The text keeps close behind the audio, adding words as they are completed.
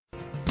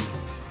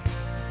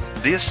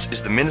This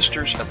is the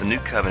Ministers of the New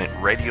Covenant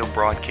radio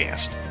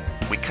broadcast.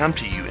 We come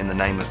to you in the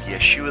name of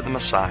Yeshua the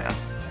Messiah,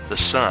 the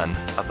Son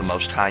of the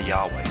Most High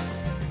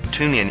Yahweh.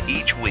 Tune in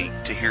each week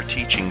to hear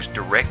teachings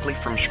directly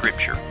from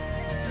Scripture,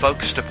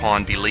 focused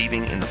upon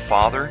believing in the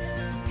Father,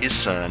 His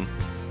Son,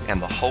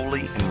 and the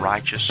holy and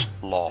righteous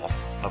law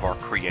of our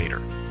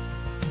Creator.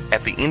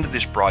 At the end of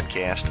this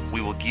broadcast,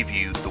 we will give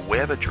you the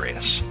web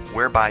address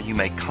whereby you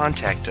may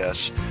contact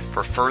us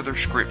for further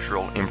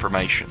scriptural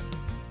information.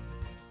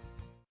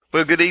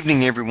 Well, good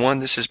evening, everyone.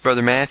 This is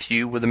Brother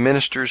Matthew with the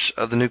Ministers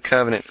of the New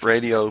Covenant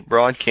radio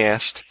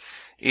broadcast.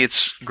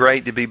 It's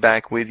great to be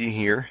back with you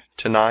here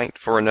tonight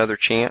for another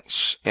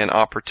chance and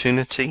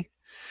opportunity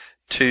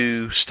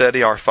to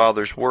study our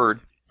Father's Word.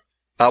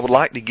 I would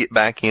like to get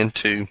back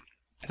into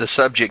the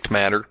subject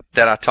matter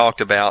that I talked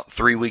about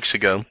 3 weeks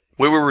ago,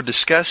 where we were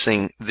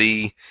discussing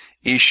the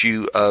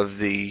issue of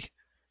the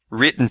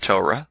written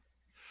Torah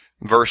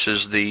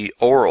versus the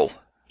oral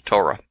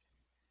Torah.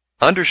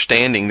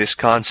 Understanding this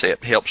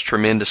concept helps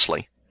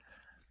tremendously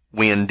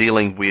when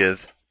dealing with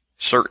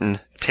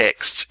certain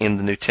texts in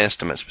the New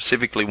Testament,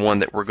 specifically one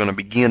that we're going to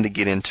begin to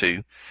get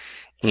into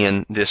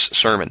in this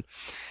sermon.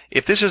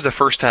 If this is the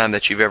first time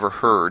that you've ever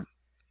heard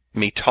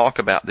me talk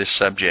about this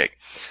subject,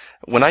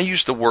 when I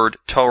use the word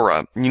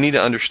Torah, you need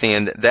to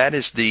understand that that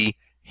is the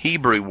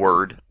Hebrew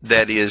word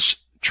that is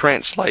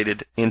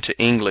translated into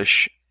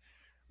English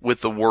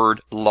with the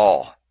word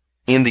law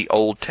in the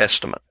Old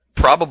Testament.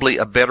 Probably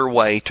a better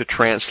way to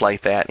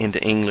translate that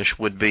into English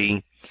would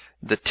be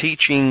the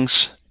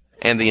teachings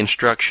and the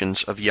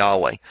instructions of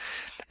Yahweh.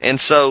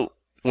 And so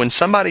when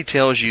somebody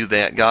tells you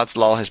that God's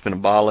law has been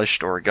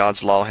abolished or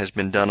God's law has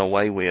been done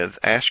away with,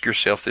 ask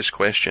yourself this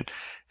question: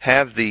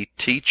 have the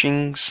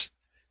teachings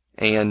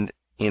and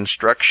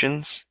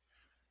instructions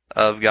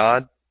of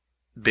God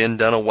been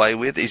done away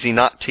with? Is He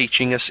not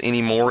teaching us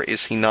anymore?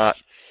 Is He not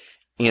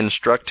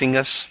instructing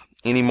us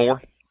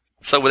anymore?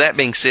 So with that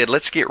being said,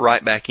 let's get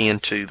right back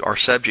into our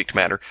subject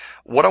matter.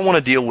 What I want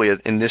to deal with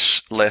in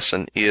this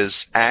lesson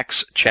is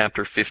Acts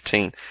chapter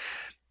 15.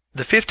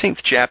 The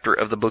 15th chapter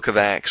of the book of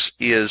Acts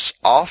is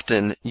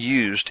often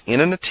used in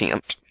an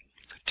attempt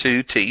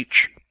to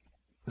teach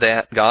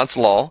that God's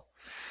law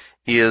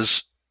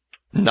is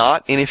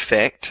not in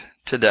effect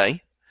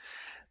today,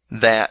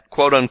 that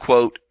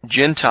quote-unquote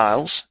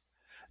Gentiles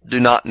do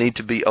not need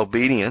to be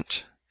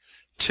obedient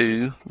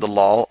to the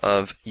law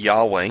of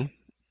Yahweh.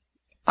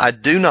 I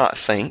do not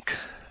think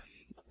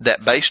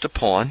that based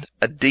upon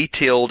a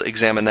detailed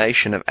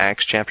examination of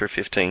Acts chapter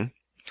 15,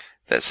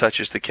 that such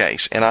is the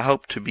case. And I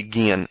hope to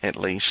begin, at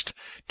least,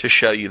 to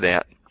show you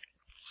that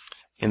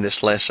in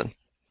this lesson.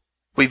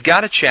 We've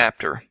got a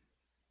chapter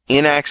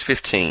in Acts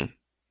 15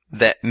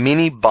 that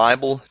many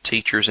Bible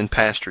teachers and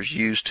pastors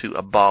use to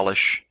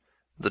abolish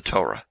the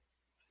Torah.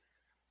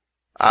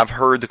 I've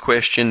heard the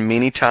question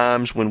many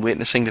times when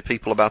witnessing to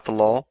people about the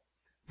law: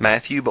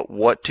 Matthew, but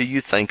what do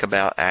you think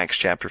about Acts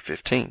chapter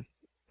 15?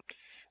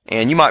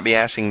 And you might be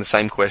asking the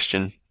same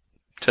question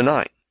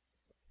tonight.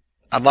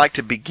 I'd like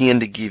to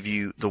begin to give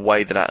you the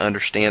way that I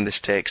understand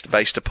this text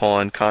based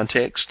upon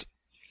context,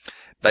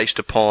 based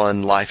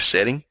upon life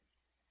setting,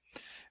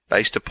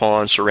 based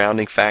upon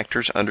surrounding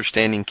factors,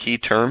 understanding key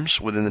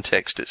terms within the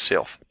text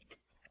itself.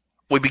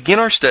 We begin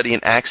our study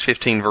in Acts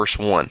 15 verse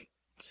 1,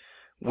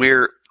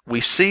 where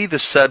we see the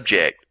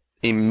subject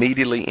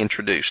immediately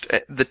introduced.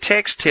 The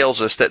text tells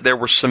us that there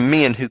were some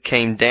men who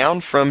came down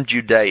from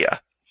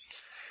Judea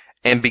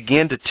and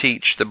began to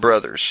teach the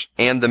brothers.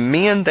 And the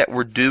men that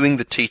were doing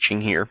the teaching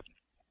here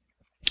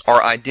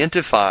are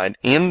identified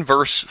in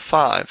verse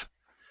 5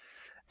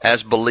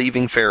 as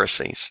believing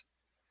Pharisees.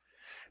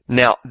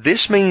 Now,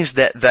 this means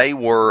that they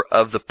were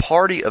of the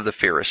party of the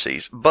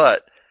Pharisees,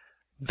 but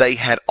they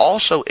had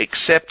also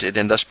accepted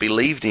and thus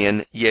believed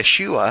in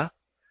Yeshua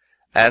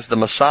as the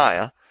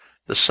Messiah,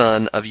 the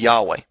Son of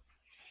Yahweh.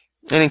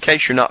 And in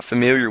case you're not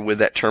familiar with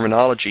that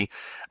terminology,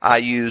 I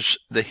use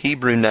the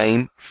Hebrew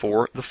name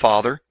for the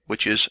Father,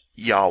 which is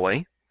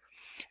Yahweh,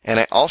 and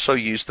I also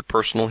use the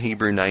personal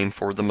Hebrew name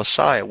for the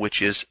Messiah,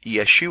 which is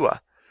Yeshua.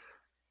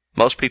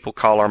 Most people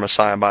call our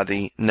Messiah by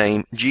the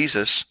name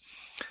Jesus,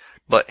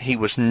 but He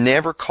was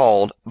never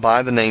called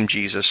by the name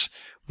Jesus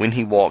when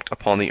He walked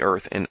upon the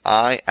earth. And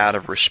I, out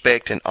of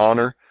respect and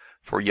honor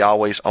for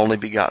Yahweh's only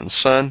begotten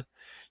Son,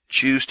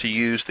 choose to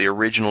use the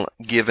original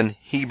given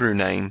Hebrew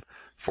name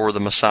for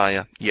the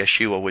Messiah,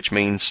 Yeshua, which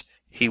means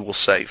He will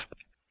save.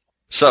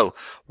 So,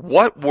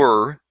 what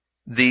were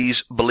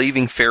these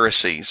believing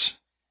Pharisees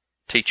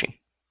teaching?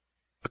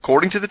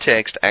 According to the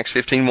text, Acts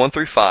 15, 1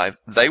 through 5,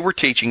 they were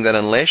teaching that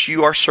unless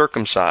you are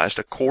circumcised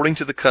according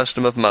to the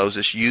custom of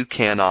Moses, you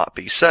cannot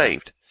be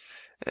saved.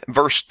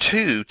 Verse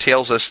 2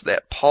 tells us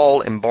that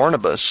Paul and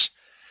Barnabas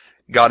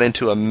got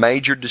into a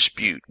major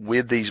dispute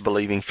with these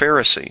believing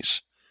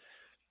Pharisees.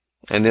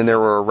 And then there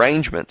were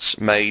arrangements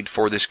made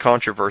for this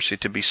controversy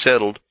to be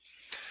settled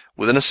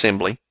with an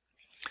assembly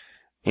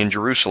in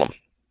Jerusalem.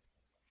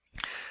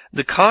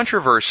 The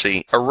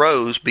controversy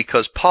arose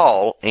because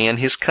Paul and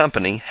his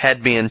company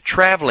had been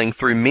traveling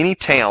through many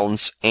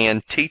towns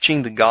and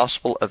teaching the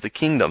gospel of the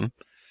kingdom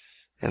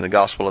and the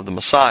gospel of the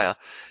Messiah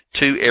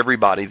to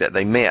everybody that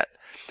they met.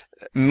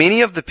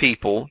 Many of the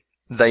people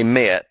they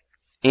met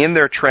in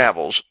their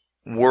travels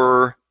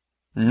were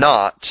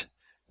not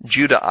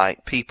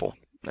Judahite people.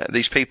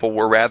 These people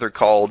were rather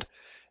called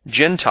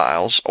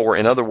Gentiles, or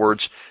in other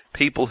words,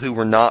 people who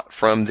were not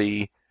from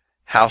the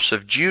house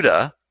of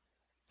Judah,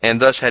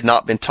 and thus had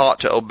not been taught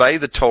to obey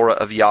the Torah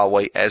of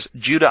Yahweh as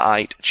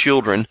Judahite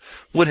children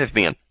would have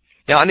been.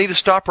 Now, I need to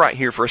stop right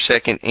here for a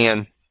second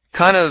and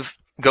kind of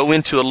go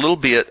into a little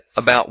bit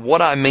about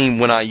what I mean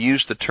when I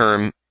use the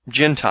term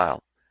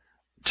Gentile.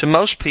 To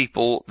most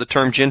people, the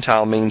term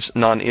Gentile means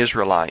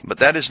non-Israelite, but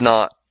that is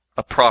not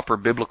a proper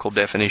biblical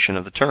definition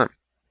of the term.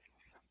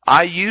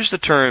 I use the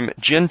term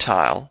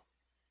Gentile,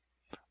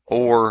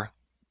 or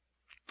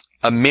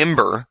a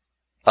member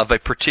of a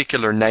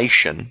particular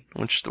nation,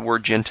 which the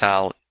word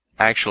Gentile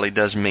actually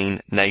does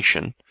mean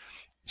nation,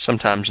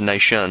 sometimes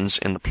nations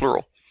in the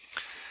plural.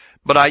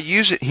 But I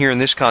use it here in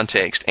this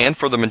context, and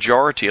for the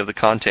majority of the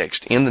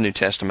context in the New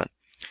Testament,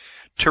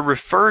 to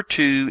refer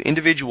to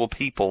individual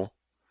people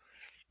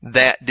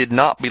that did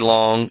not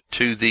belong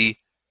to the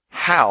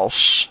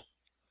house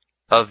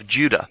of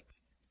Judah.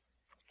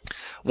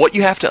 What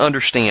you have to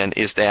understand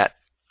is that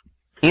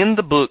in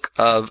the book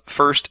of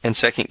 1st and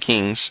 2nd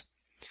Kings,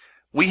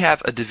 we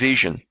have a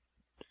division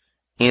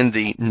in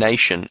the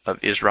nation of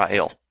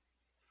Israel.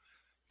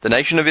 The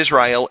nation of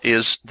Israel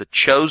is the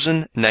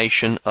chosen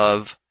nation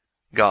of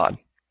God.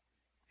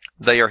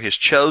 They are His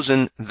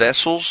chosen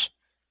vessels,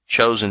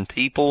 chosen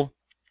people,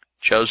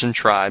 chosen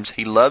tribes.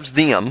 He loves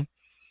them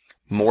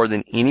more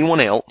than anyone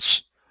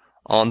else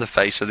on the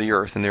face of the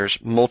earth. And there's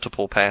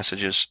multiple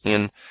passages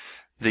in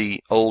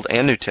the Old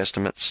and New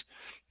Testaments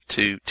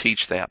to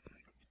teach that.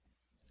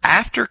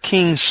 After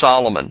King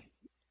Solomon,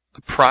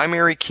 the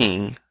primary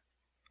king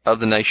of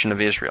the nation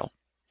of Israel,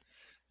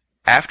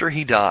 after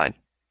he died,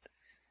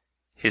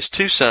 his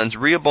two sons,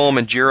 Rehoboam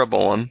and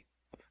Jeroboam,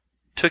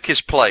 took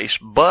his place,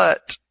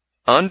 but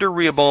under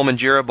Rehoboam and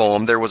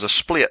Jeroboam there was a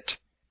split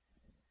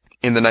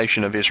in the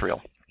nation of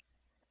Israel.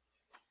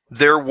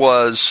 There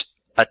was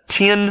a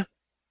 10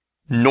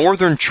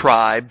 northern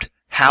tribed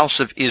house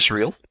of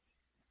Israel,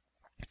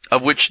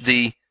 of which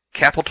the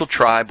capital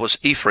tribe was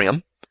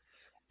Ephraim,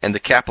 and the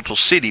capital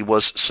city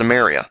was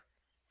Samaria.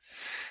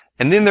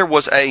 And then there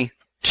was a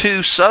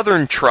 2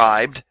 southern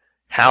tribed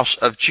house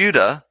of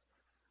Judah,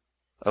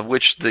 of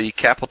which the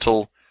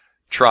capital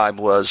tribe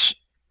was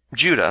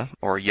Judah,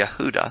 or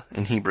Yehudah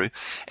in Hebrew,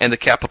 and the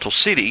capital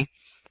city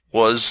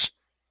was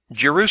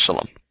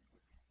Jerusalem.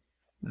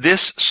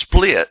 This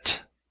split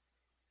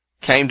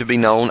came to be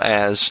known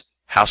as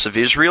House of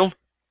Israel,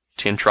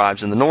 10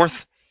 tribes in the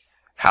north,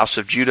 House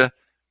of Judah,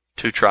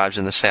 2 tribes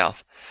in the south.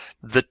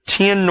 The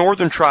 10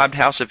 northern tribed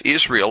house of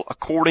Israel,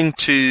 according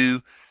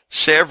to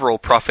several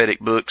prophetic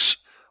books,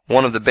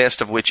 one of the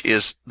best of which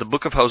is the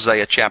book of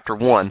Hosea chapter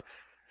 1,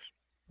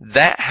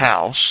 that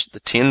house, the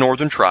 10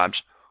 northern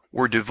tribes,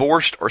 were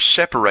divorced or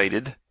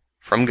separated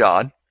from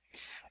God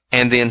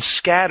and then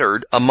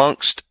scattered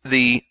amongst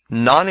the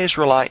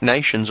non-Israelite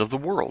nations of the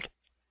world.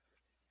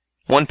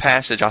 One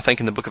passage, I think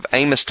in the book of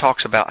Amos,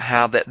 talks about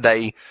how that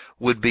they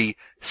would be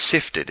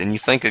sifted, and you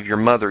think of your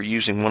mother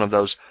using one of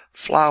those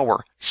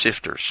flour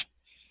sifters.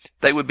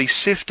 They would be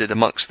sifted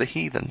amongst the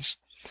heathens.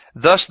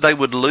 Thus they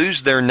would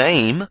lose their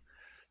name,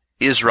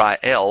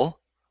 Israel,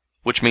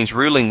 which means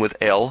ruling with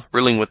El,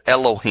 ruling with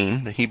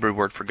Elohim, the Hebrew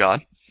word for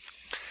God.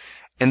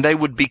 And they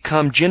would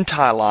become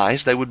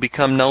Gentilized. They would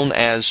become known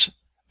as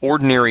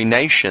ordinary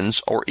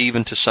nations, or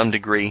even to some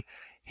degree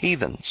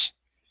heathens.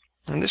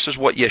 And this is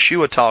what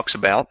Yeshua talks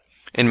about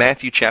in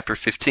Matthew chapter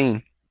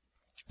 15,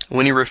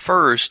 when he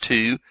refers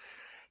to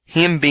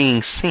him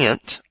being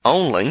sent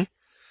only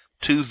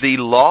to the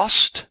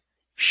lost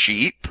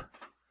sheep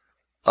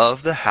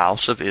of the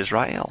house of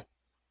Israel.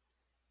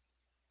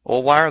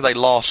 Well, why are they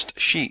lost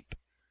sheep?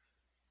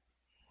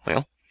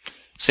 Well,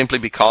 simply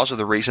because of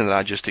the reason that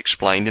I just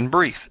explained in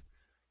brief.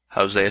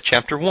 Hosea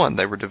chapter 1,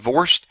 they were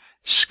divorced,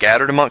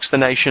 scattered amongst the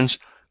nations,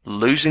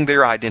 losing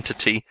their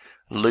identity,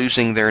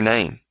 losing their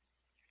name.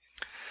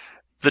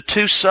 The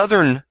 2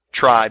 southern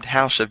tribed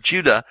house of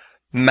Judah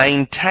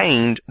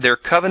maintained their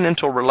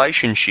covenantal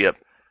relationship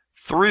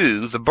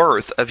through the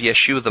birth of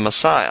Yeshua the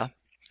Messiah.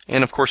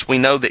 And of course we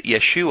know that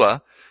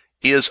Yeshua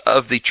is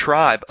of the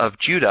tribe of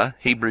Judah.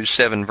 Hebrews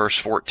 7 verse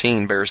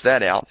 14 bears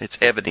that out. It's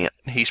evident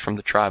he's from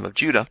the tribe of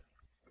Judah.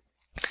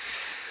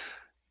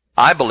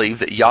 I believe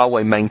that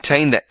Yahweh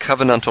maintained that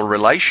covenantal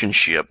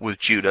relationship with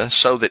Judah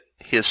so that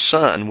his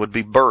son would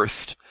be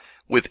birthed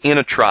within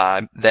a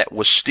tribe that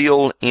was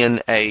still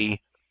in a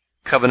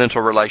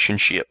covenantal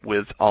relationship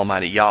with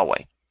Almighty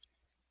Yahweh.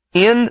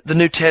 In the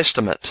New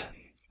Testament,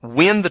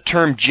 when the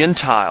term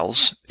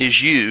Gentiles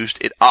is used,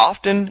 it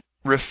often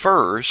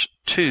refers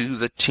to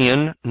the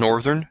 10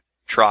 northern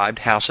tribed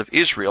house of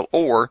Israel,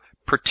 or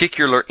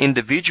particular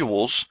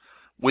individuals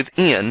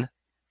within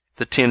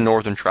the 10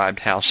 northern tribed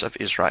house of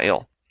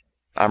Israel.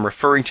 I'm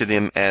referring to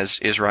them as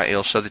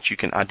Israel so that you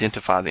can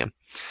identify them.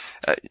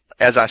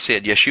 As I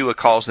said, Yeshua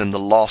calls them the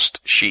lost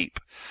sheep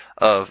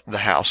of the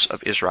house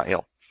of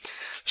Israel.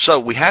 So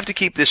we have to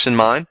keep this in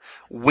mind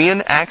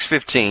when Acts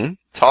 15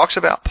 talks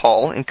about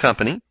Paul and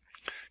company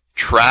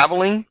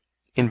traveling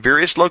in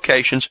various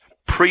locations,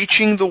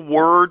 preaching the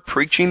word,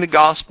 preaching the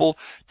gospel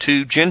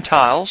to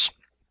Gentiles.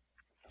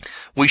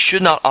 We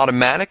should not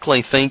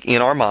automatically think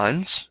in our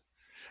minds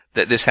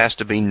that this has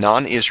to be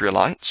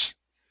non-Israelites.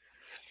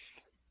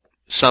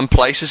 Some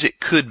places it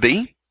could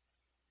be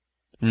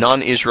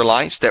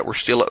non-Israelites that were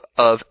still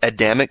of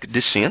Adamic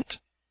descent.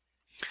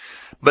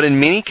 But in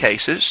many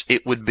cases,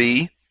 it would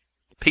be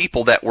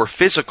people that were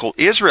physical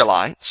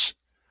Israelites,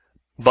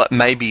 but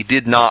maybe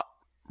did not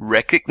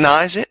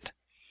recognize it,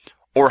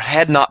 or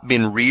had not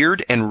been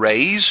reared and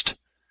raised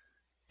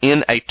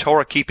in a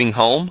Torah-keeping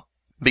home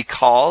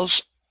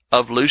because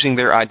of losing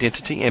their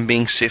identity and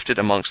being sifted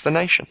amongst the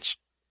nations.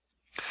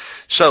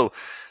 So,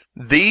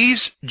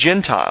 these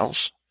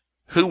Gentiles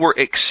who were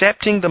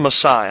accepting the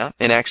Messiah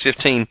in Acts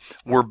 15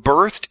 were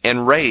birthed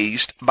and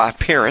raised by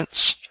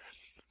parents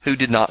who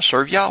did not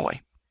serve Yahweh.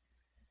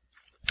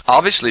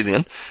 Obviously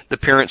then, the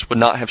parents would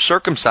not have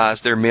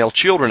circumcised their male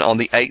children on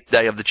the 8th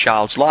day of the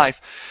child's life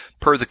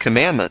per the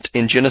commandment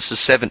in Genesis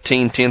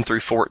 17:10 through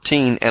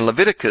 14 and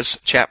Leviticus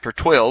chapter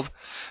 12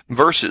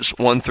 verses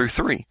 1 through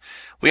 3.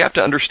 We have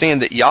to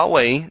understand that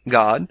Yahweh,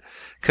 God,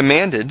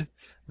 commanded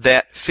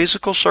that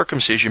physical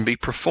circumcision be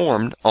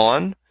performed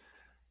on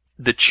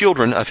the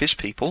children of His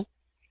people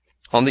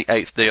on the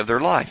 8th day of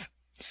their life.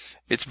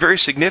 It's very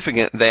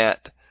significant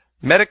that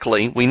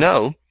medically we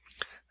know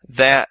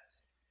that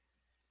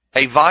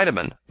a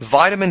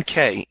vitamin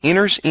K,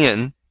 enters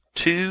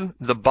into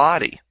the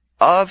body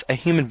of a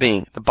human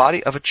being, the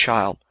body of a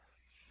child,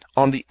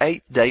 on the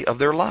 8th day of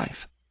their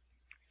life.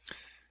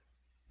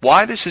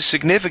 Why this is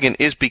significant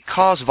is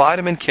because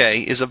vitamin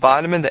K is a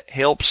vitamin that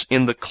helps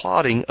in the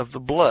clotting of the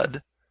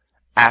blood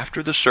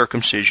after the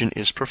circumcision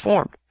is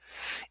performed.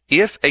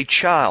 If a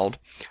child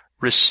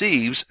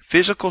receives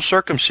physical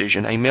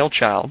circumcision, a male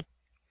child,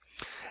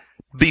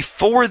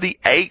 before the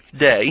 8th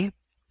day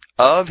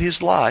of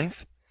his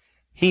life,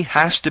 he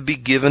has to be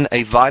given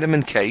a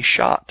vitamin K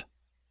shot.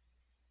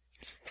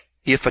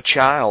 If a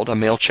child, a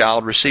male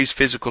child, receives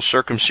physical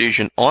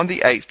circumcision on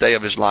the 8th day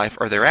of his life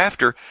or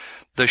thereafter,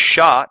 the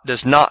shot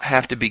does not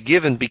have to be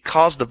given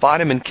because the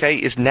vitamin K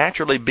is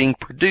naturally being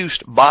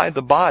produced by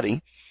the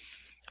body.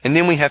 And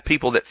then we have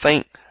people that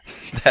think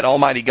that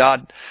Almighty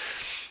God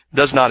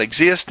does not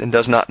exist and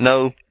does not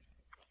know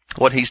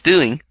what He's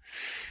doing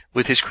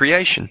with His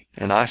creation.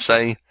 And I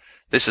say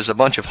this is a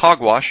bunch of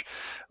hogwash.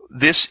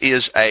 This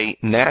is a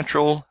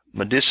natural,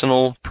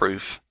 medicinal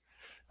proof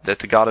that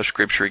the God of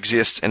Scripture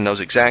exists and knows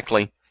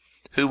exactly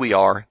who we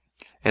are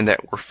and that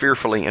we're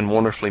fearfully and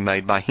wonderfully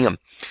made by Him.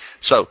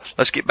 So,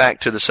 let's get back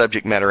to the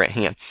subject matter at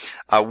hand.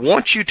 I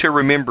want you to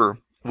remember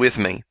with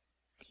me,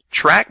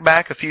 track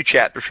back a few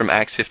chapters from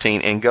Acts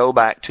 15 and go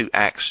back to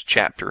Acts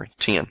chapter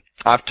 10.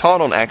 I've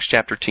taught on Acts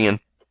chapter 10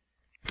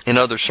 in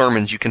other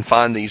sermons. You can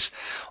find these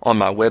on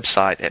my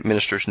website at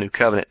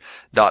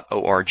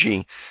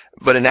ministersnewcovenant.org.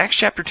 But in Acts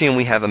chapter 10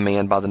 we have a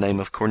man by the name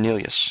of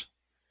Cornelius.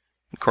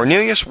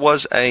 Cornelius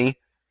was a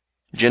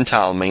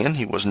Gentile man.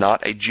 He was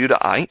not a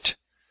Judahite,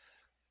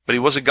 but he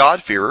was a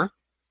God-fearer,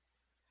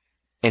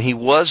 and he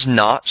was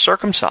not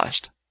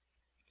circumcised.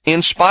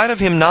 In spite of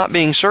him not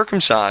being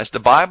circumcised, the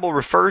Bible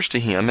refers to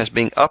him as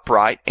being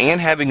upright and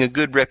having a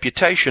good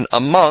reputation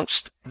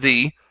amongst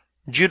the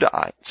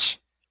Judahites.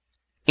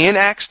 In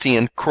Acts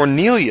 10,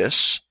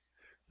 Cornelius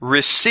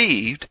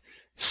received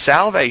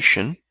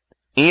salvation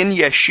in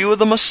Yeshua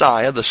the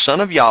Messiah, the Son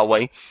of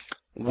Yahweh,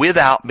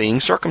 without being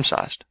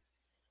circumcised.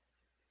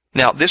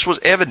 Now, this was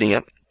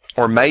evident,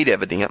 or made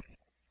evident,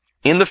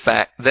 in the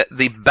fact that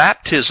the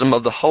baptism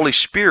of the Holy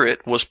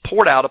Spirit was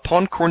poured out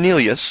upon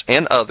Cornelius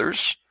and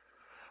others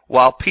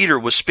while Peter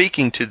was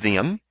speaking to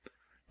them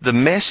the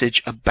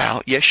message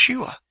about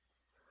Yeshua.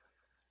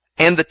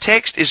 And the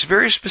text is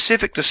very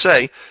specific to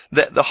say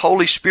that the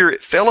Holy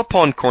Spirit fell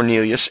upon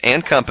Cornelius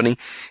and company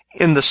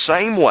in the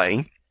same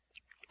way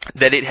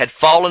that it had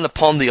fallen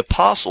upon the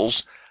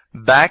apostles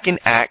back in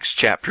Acts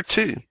chapter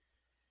 2.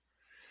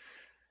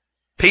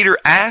 Peter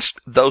asked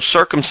those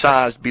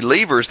circumcised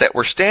believers that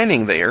were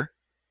standing there,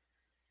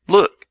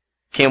 "Look,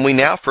 can we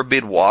now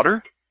forbid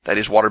water, that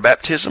is water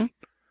baptism,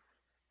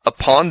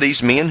 upon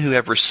these men who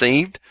have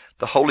received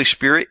the Holy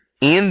Spirit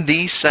in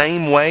the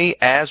same way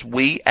as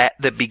we at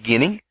the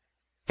beginning?"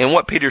 And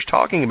what Peter's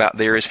talking about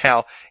there is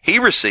how he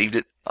received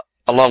it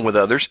along with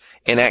others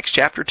in Acts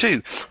chapter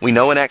 2. We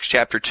know in Acts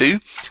chapter 2,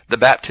 the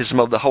baptism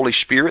of the Holy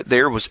Spirit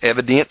there was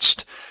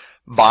evidenced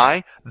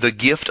by the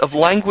gift of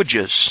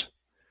languages.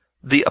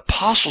 The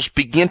apostles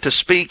began to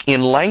speak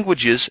in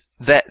languages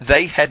that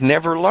they had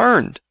never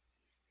learned.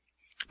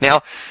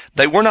 Now,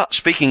 they were not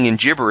speaking in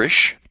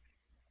gibberish.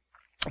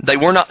 They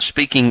were not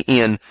speaking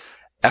in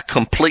a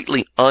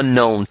completely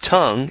unknown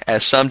tongue,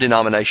 as some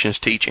denominations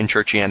teach in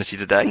churchianity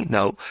today.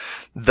 No,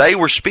 they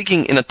were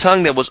speaking in a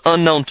tongue that was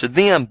unknown to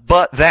them,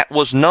 but that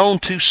was known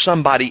to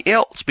somebody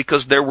else,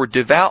 because there were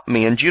devout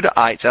men,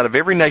 Judahites, out of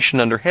every nation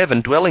under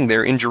heaven, dwelling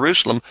there in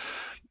Jerusalem,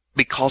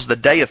 because the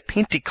day of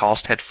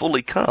Pentecost had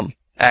fully come.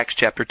 Acts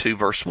chapter 2,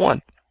 verse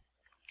 1.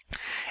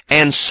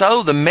 And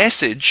so the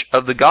message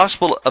of the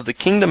gospel of the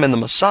kingdom and the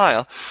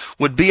Messiah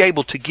would be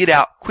able to get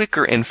out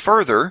quicker and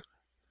further.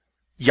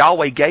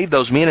 Yahweh gave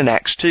those men in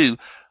Acts 2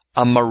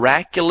 a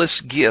miraculous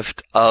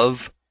gift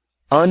of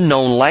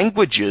unknown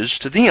languages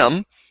to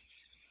them,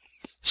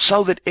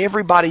 so that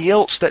everybody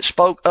else that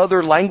spoke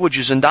other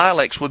languages and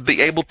dialects would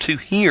be able to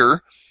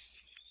hear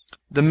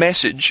the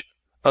message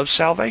of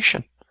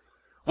salvation.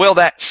 Well,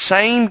 that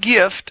same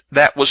gift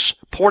that was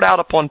poured out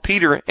upon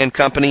Peter and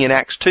company in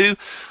Acts 2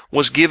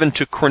 was given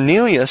to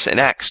Cornelius in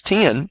Acts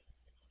 10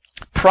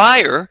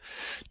 prior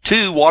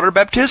to water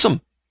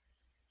baptism.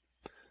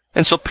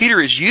 And so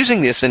Peter is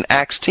using this in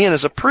Acts 10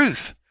 as a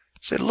proof.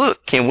 He said,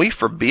 look, can we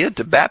forbid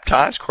to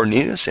baptize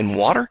Cornelius in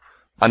water?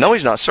 I know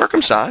he's not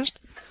circumcised.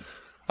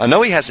 I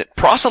know he hasn't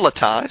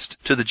proselytized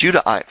to the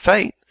Judahite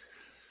faith.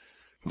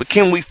 But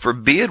can we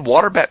forbid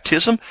water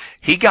baptism?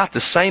 He got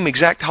the same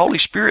exact Holy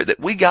Spirit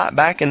that we got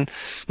back in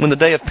when the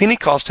day of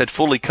Pentecost had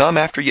fully come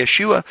after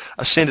Yeshua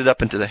ascended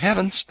up into the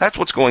heavens. That's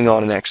what's going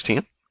on in Acts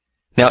 10.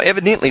 Now,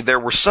 evidently,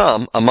 there were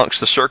some amongst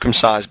the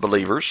circumcised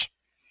believers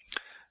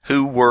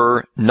who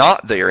were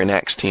not there in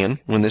Acts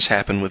 10 when this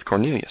happened with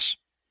Cornelius.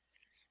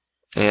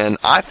 And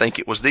I think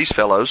it was these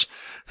fellows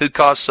who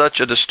caused such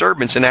a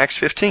disturbance in Acts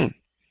 15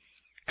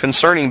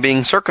 concerning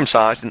being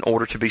circumcised in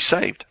order to be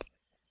saved.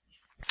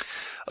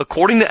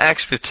 According to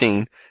Acts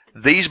 15,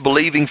 these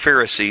believing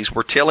Pharisees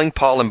were telling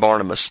Paul and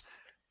Barnabas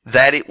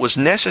that it was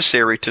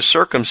necessary to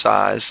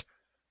circumcise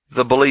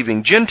the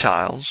believing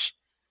Gentiles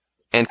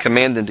and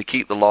command them to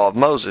keep the law of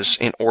Moses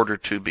in order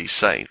to be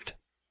saved.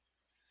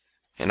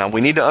 And now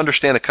we need to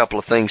understand a couple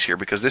of things here,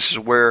 because this is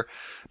where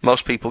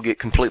most people get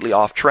completely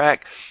off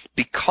track,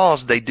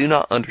 because they do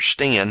not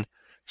understand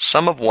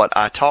some of what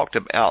I talked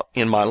about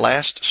in my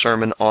last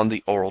sermon on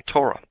the Oral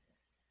Torah.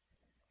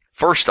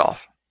 First off,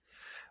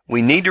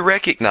 we need to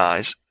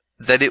recognize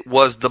that it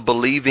was the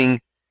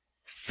believing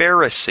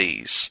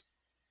Pharisees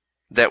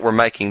that were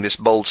making this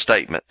bold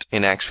statement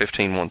in Acts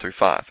 15, 1 through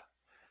 5.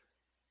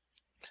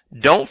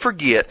 Don't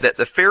forget that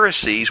the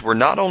Pharisees were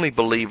not only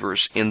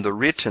believers in the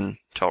written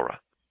Torah,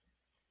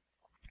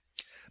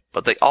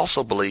 but they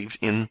also believed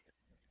in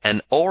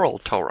an oral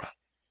Torah.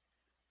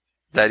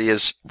 That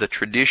is, the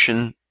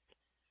tradition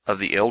of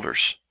the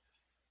elders.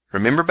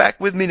 Remember back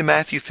with me to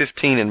Matthew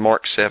 15 and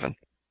Mark 7.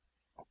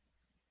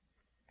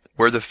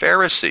 Where the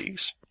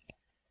Pharisees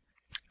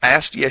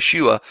asked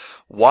Yeshua,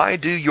 why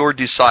do your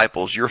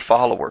disciples, your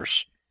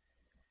followers,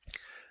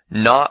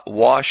 not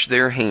wash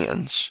their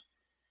hands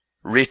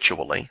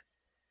ritually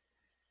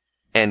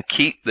and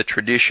keep the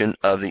tradition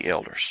of the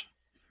elders?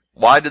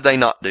 Why did they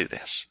not do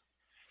this?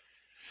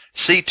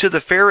 See, to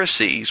the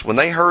Pharisees, when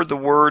they heard the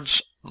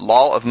words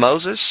law of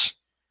Moses,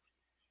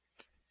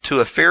 to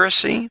a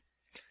Pharisee,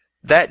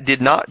 that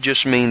did not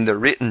just mean the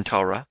written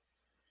Torah,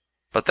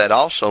 but that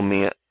also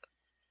meant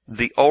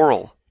the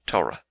oral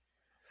Torah,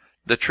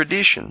 the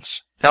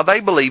traditions. Now, they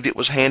believed it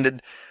was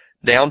handed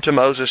down to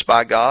Moses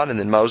by God, and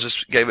then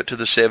Moses gave it to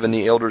the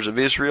 70 elders of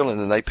Israel, and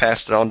then they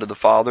passed it on to the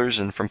fathers,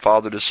 and from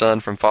father to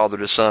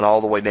son,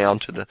 all the way down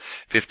to the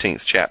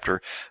 15th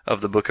chapter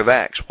of the book of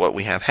Acts, what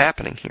we have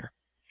happening here.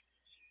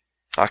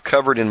 I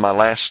covered in my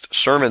last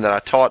sermon that I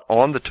taught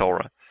on the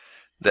Torah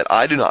that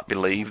I do not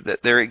believe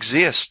that there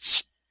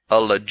exists a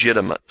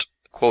legitimate,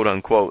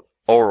 quote-unquote,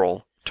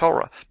 oral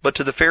Torah. But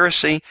to the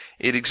Pharisee,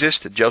 it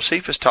existed.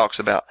 Josephus talks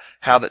about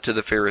how that to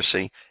the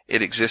Pharisee,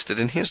 it existed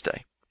in his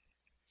day.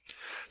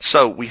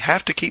 So we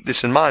have to keep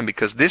this in mind,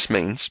 because this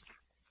means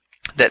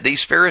that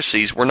these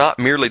Pharisees were not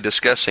merely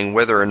discussing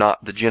whether or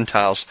not the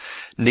Gentiles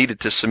needed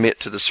to submit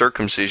to the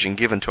circumcision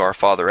given to our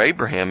father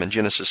Abraham in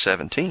Genesis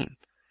 17.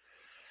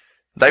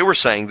 They were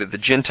saying that the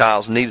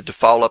Gentiles needed to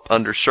fall up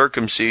under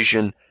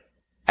circumcision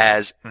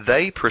as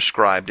they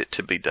prescribed it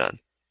to be done.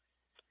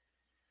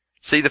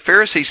 See, the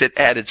Pharisees had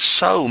added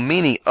so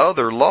many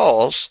other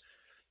laws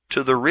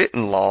to the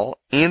written law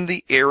in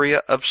the area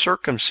of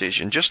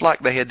circumcision, just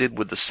like they had did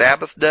with the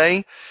Sabbath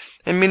day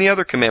and many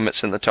other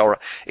commandments in the Torah.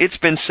 It's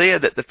been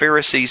said that the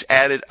Pharisees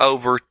added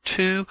over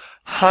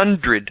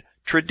 200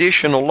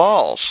 traditional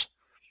laws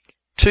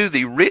to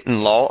the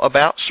written law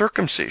about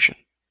circumcision.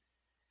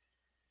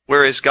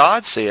 Whereas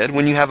God said,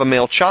 when you have a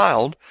male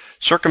child,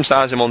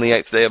 circumcise him on the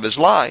 8th day of his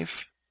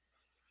life,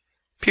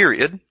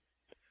 period.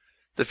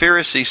 The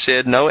Pharisees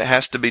said, no, it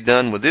has to be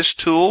done with this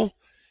tool,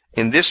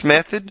 in this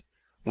method,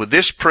 with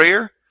this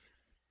prayer,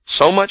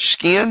 so much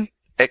skin,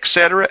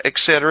 etc.,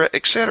 etc.,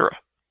 etc.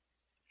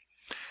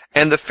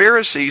 And the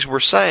Pharisees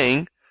were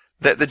saying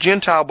that the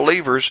Gentile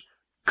believers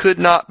could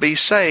not be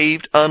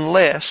saved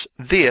unless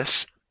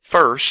this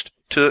first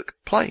took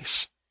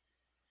place.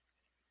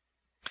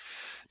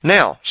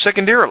 Now,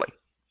 secondarily,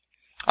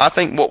 I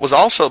think what was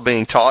also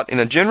being taught in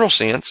a general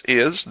sense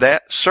is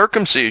that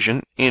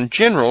circumcision in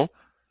general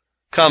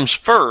comes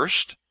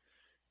first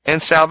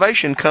and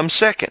salvation comes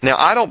second. Now,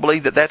 I don't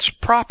believe that that's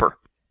proper,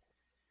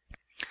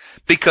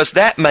 because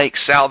that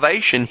makes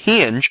salvation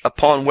hinge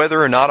upon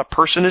whether or not a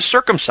person is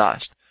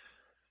circumcised.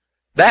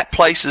 That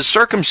places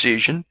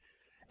circumcision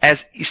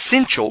as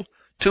essential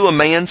to a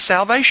man's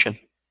salvation.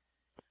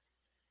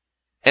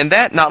 And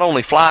that not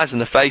only flies in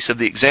the face of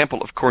the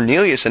example of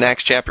Cornelius in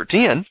Acts chapter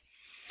 10,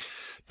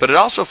 but it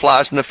also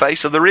flies in the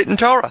face of the written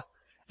Torah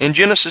in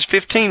Genesis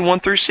 15, 1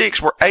 through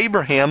 6, where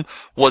Abraham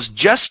was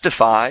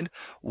justified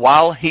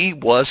while he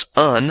was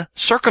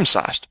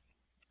uncircumcised.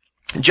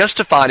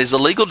 Justified is a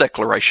legal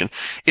declaration.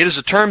 It is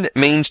a term that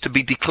means to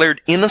be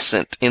declared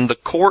innocent in the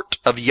court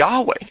of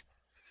Yahweh,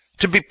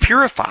 to be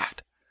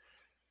purified.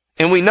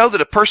 And we know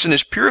that a person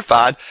is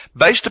purified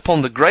based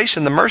upon the grace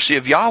and the mercy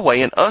of Yahweh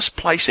and us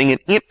placing an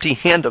empty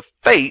hand of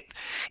faith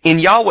in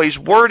Yahweh's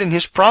word and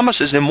His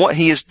promises and what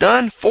He has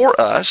done for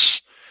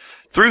us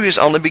through His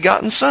only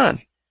begotten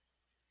Son.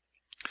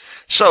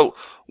 So,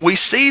 we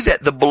see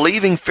that the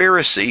believing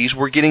Pharisees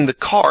were getting the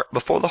cart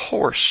before the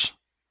horse.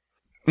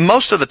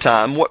 Most of the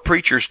time, what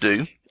preachers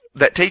do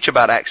that teach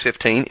about Acts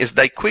 15 is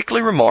they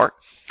quickly remark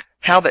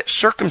how that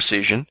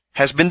circumcision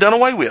has been done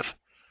away with.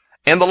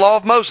 And the law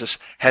of Moses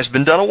has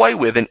been done away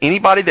with, and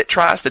anybody that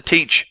tries to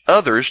teach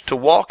others to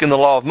walk in the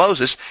law of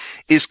Moses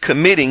is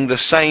committing the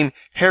same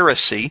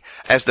heresy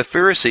as the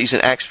Pharisees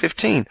in Acts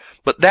 15.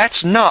 But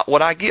that's not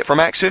what I get from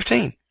Acts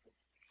 15.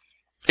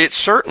 It's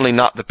certainly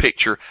not the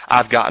picture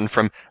I've gotten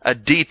from a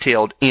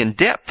detailed,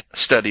 in-depth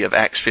study of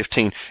Acts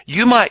 15.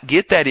 You might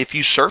get that if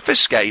you surface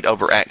skate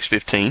over Acts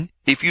 15.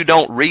 If you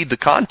don't read the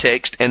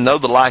context and know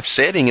the life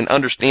setting and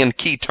understand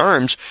key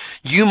terms,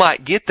 you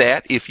might get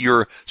that if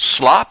you're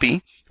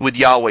sloppy with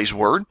Yahweh's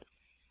word.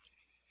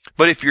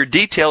 But if you're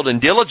detailed and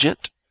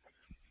diligent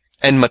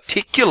and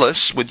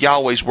meticulous with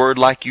Yahweh's word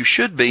like you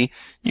should be,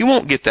 you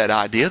won't get that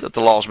idea that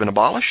the law's been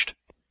abolished.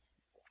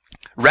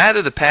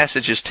 Rather, the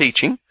passage is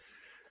teaching,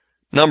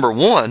 number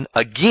one,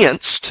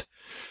 against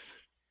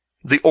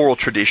the oral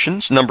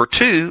traditions. Number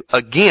two,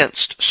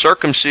 against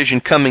circumcision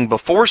coming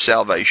before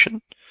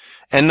salvation.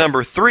 And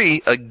number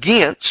three,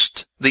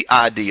 against the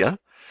idea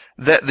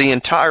that the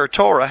entire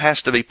Torah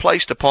has to be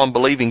placed upon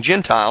believing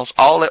Gentiles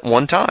all at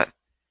one time.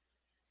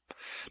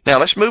 Now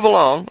let's move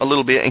along a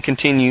little bit and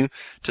continue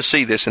to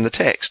see this in the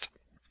text.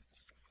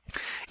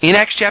 In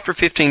Acts chapter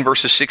 15,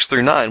 verses 6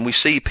 through 9, we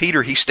see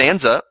Peter, he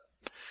stands up,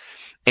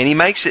 and he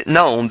makes it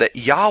known that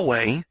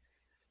Yahweh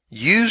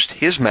used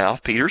his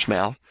mouth, Peter's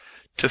mouth,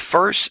 to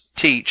first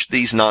teach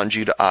these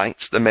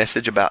non-Judahites the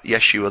message about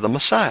Yeshua the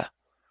Messiah.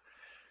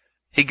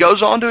 He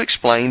goes on to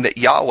explain that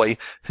Yahweh,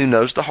 who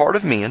knows the heart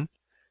of men,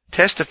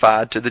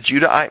 testified to the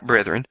Judahite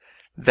brethren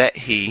that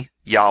He,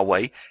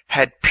 Yahweh,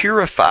 had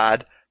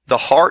purified the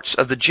hearts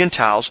of the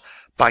Gentiles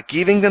by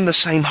giving them the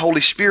same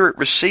Holy Spirit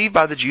received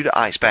by the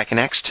Judahites back in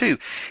Acts 2.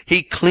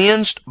 He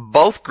cleansed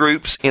both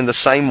groups in the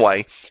same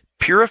way,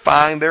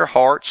 purifying their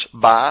hearts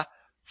by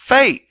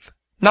faith.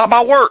 Not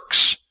by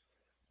works,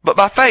 but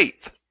by faith.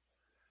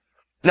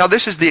 Now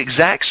this is the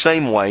exact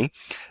same way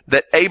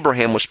that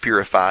Abraham was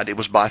purified. It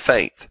was by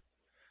faith.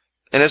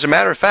 And as a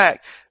matter of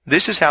fact,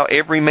 this is how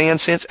every man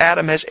since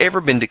Adam has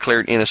ever been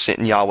declared innocent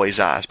in Yahweh's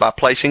eyes, by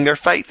placing their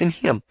faith in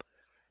Him,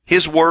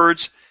 His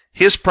words,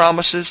 His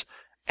promises,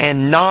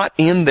 and not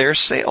in their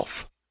self.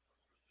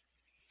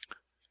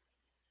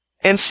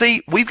 And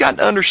see, we've got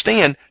to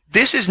understand,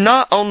 this is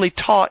not only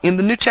taught in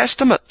the New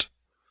Testament.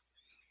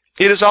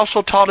 It is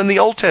also taught in the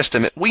Old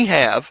Testament. We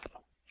have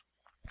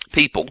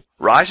people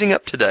rising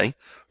up today,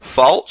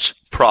 false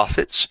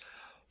prophets,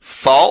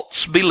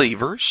 false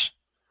believers,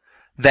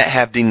 that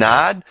have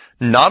denied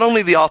not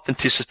only the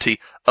authenticity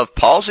of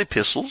Paul's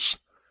epistles,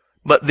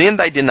 but then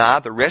they deny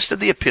the rest of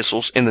the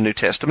epistles in the New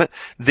Testament,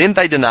 then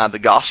they deny the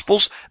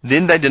Gospels,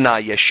 then they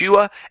deny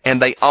Yeshua,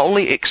 and they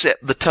only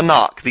accept the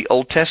Tanakh, the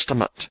Old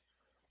Testament.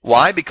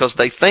 Why? Because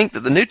they think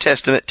that the New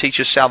Testament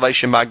teaches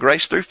salvation by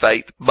grace through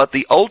faith, but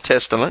the Old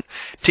Testament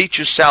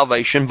teaches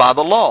salvation by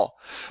the law.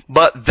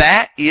 But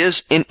that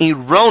is an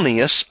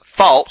erroneous,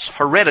 false,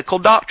 heretical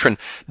doctrine.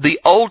 The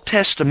Old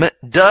Testament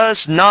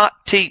does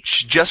not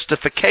teach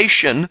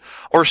justification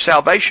or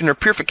salvation or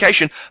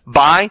purification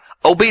by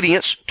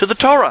obedience to the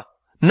Torah.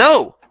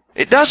 No,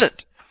 it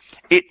doesn't.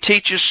 It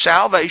teaches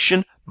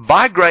salvation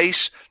by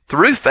grace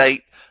through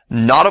faith,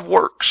 not of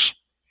works.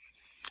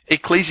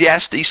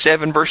 Ecclesiastes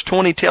 7 verse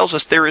 20 tells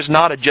us there is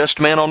not a just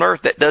man on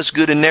earth that does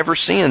good and never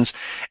sins.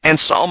 And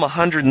Psalm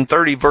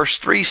 130 verse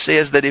 3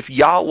 says that if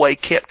Yahweh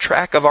kept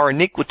track of our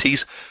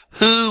iniquities,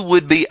 who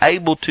would be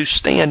able to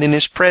stand in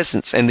His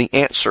presence? And the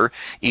answer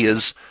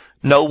is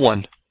no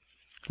one.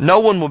 No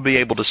one will be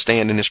able to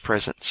stand in His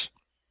presence.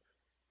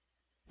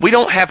 We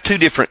don't have two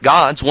different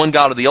gods, one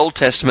God of the Old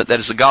Testament that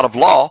is a God of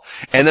law,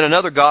 and then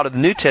another God of the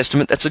New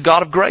Testament that's a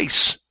God of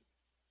grace.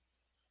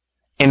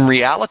 In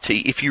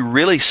reality, if you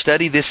really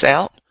study this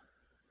out,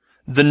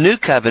 the new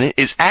covenant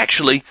is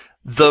actually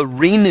the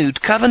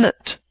renewed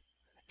covenant.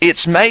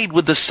 It's made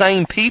with the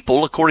same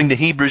people, according to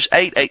Hebrews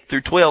 8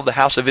 through 12, the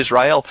house of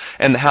Israel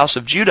and the house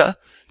of Judah.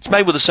 It's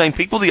made with the same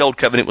people the old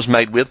covenant was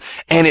made with,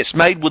 and it's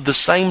made with the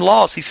same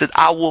laws. He said,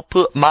 I will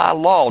put my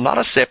law, not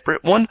a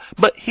separate one,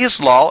 but His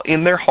law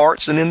in their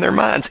hearts and in their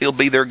minds. He'll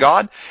be their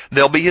God.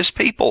 They'll be His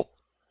people.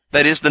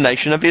 That is the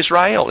nation of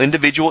Israel,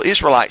 individual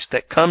Israelites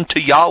that come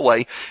to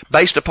Yahweh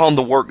based upon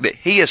the work that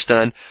He has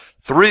done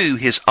through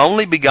His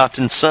only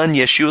begotten Son,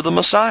 Yeshua the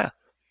Messiah.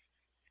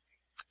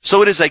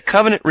 So it is a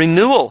covenant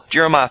renewal,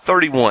 Jeremiah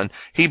 31,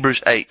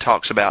 Hebrews 8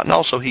 talks about, and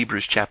also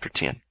Hebrews chapter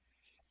 10.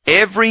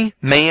 Every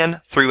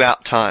man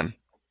throughout time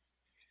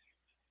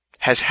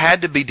has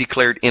had to be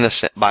declared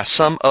innocent by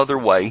some other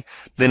way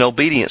than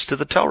obedience to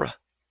the Torah.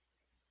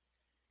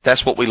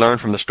 That's what we learn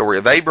from the story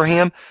of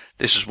Abraham.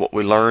 This is what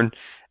we learn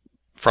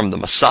from the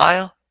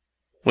Messiah.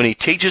 When he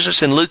teaches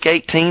us in Luke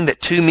 18 that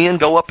two men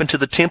go up into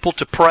the temple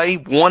to pray,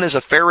 one is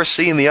a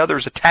Pharisee and the other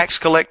is a tax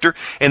collector,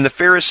 and the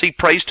Pharisee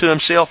prays to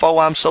himself, "Oh,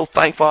 I'm so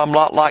thankful I'm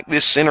not like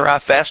this sinner. I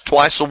fast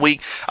twice a week.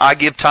 I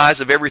give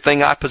tithes of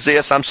everything I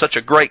possess. I'm such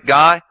a great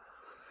guy."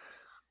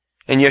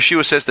 And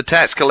Yeshua says the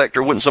tax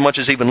collector wouldn't so much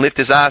as even lift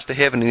his eyes to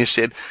heaven, and he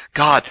said,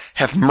 "God,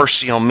 have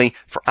mercy on me,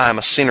 for I am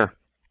a sinner."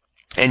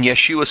 And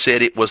Yeshua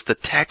said it was the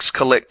tax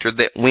collector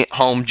that went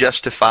home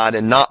justified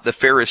and not the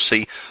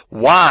Pharisee.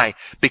 Why?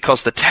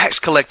 Because the tax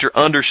collector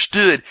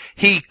understood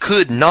he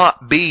could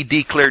not be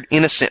declared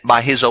innocent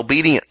by his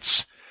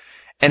obedience.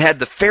 And had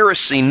the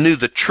Pharisee knew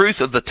the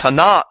truth of the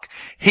Tanakh,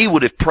 he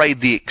would have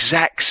prayed the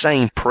exact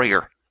same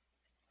prayer.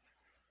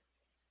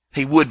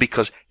 He would,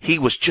 because he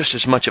was just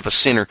as much of a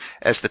sinner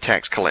as the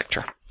tax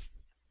collector.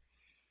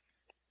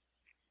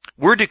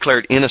 We're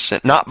declared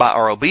innocent not by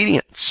our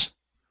obedience.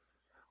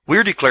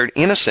 We're declared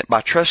innocent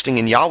by trusting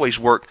in Yahweh's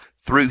work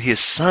through His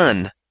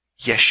Son,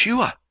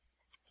 Yeshua.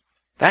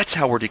 That's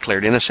how we're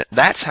declared innocent.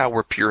 That's how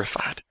we're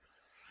purified.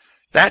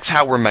 That's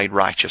how we're made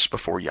righteous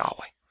before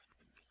Yahweh.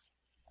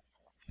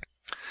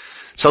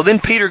 So then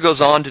Peter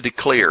goes on to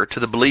declare to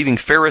the believing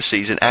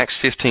Pharisees in Acts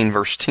 15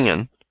 verse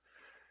 10,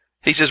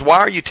 he says, "Why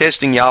are you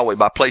testing Yahweh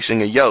by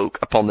placing a yoke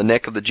upon the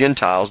neck of the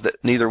Gentiles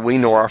that neither we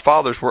nor our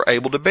fathers were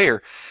able to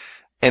bear?"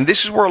 And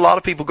this is where a lot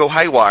of people go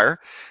haywire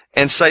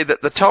and say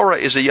that the Torah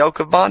is a yoke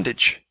of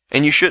bondage,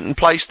 and you shouldn't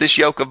place this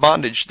yoke of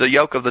bondage, the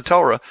yoke of the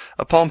Torah,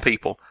 upon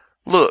people.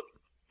 Look,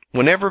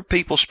 whenever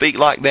people speak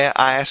like that,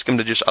 I ask them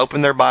to just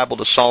open their Bible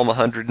to Psalm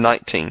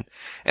 119.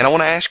 And I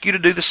want to ask you to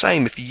do the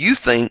same. If you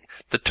think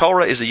the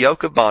Torah is a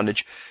yoke of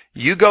bondage,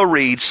 you go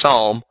read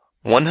Psalm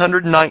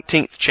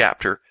 119th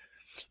chapter.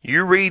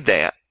 You read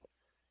that,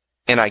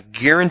 and I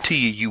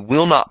guarantee you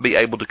will not be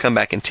able to come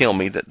back and tell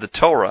me that the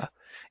Torah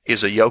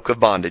is a yoke of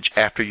bondage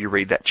after you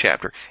read that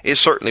chapter. It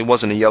certainly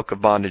wasn't a yoke of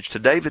bondage to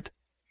David.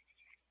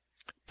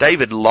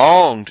 David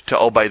longed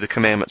to obey the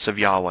commandments of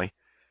Yahweh.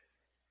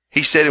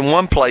 He said in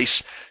one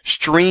place,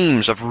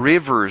 streams of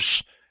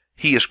rivers,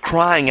 he is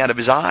crying out of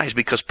his eyes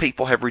because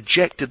people have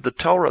rejected the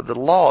Torah, the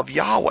law of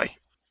Yahweh.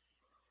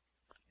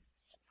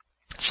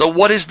 So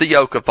what is the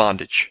yoke of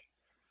bondage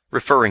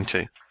referring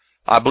to?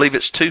 I believe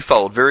it's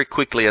twofold very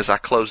quickly as I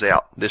close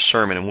out this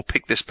sermon, and we'll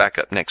pick this back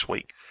up next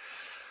week.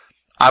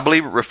 I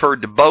believe it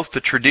referred to both the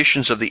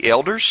traditions of the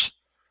elders,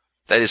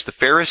 that is the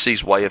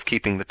Pharisees' way of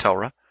keeping the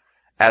Torah,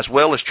 as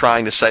well as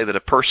trying to say that a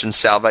person's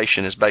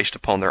salvation is based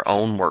upon their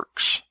own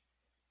works.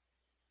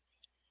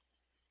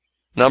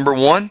 Number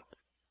one,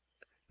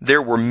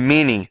 there were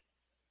many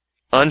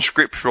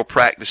unscriptural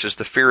practices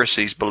the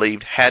Pharisees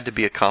believed had to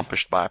be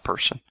accomplished by a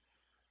person.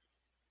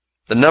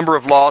 The number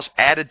of laws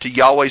added to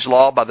Yahweh's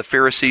law by the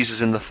Pharisees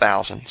is in the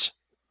thousands.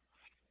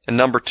 And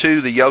number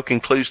two, the yoke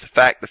includes the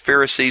fact the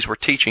Pharisees were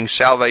teaching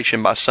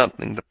salvation by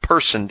something the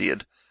person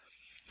did,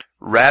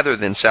 rather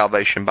than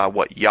salvation by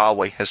what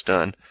Yahweh has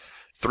done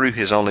through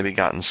His only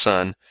begotten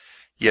Son,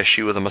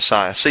 Yeshua the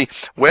Messiah. See,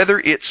 whether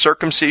it's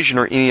circumcision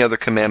or any other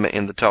commandment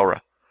in the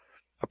Torah,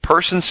 a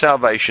person's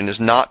salvation is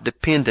not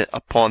dependent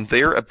upon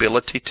their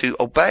ability to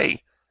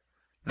obey.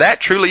 That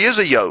truly is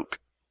a yoke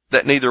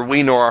that neither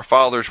we nor our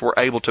fathers were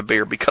able to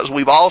bear, because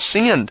we've all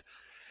sinned.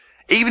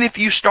 Even if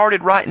you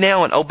started right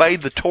now and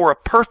obeyed the Torah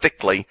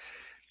perfectly,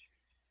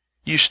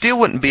 you still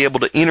wouldn't be able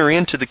to enter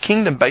into the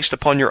kingdom based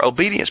upon your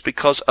obedience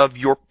because of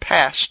your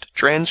past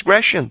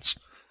transgressions.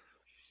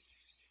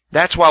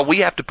 That's why we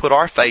have to put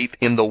our faith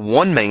in the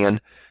one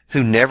man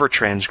who never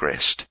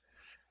transgressed,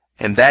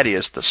 and that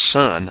is the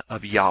Son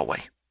of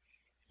Yahweh,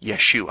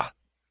 Yeshua.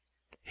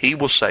 He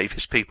will save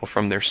His people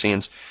from their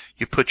sins.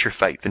 You put your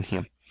faith in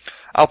Him.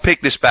 I'll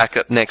pick this back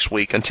up next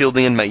week. Until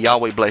then, may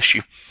Yahweh bless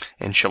you,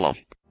 and shalom.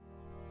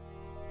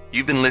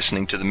 You've been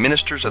listening to the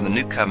Ministers of the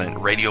New Covenant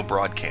radio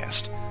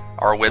broadcast.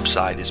 Our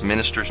website is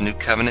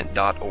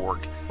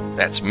ministersnewcovenant.org.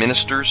 That's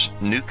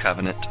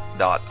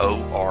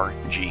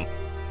ministersnewcovenant.org.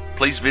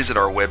 Please visit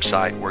our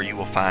website where you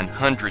will find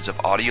hundreds of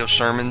audio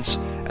sermons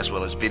as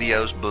well as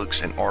videos,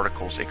 books, and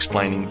articles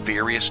explaining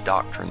various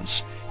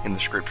doctrines in the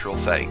scriptural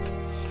faith.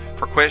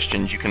 For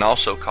questions, you can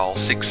also call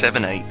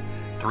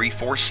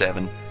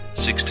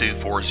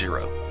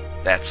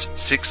 678-347-6240. That's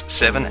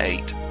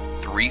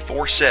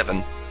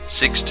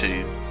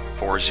 678-347-6240.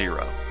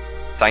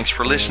 Thanks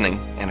for listening,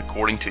 and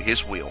according to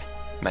His will,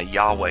 may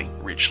Yahweh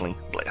richly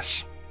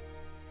bless.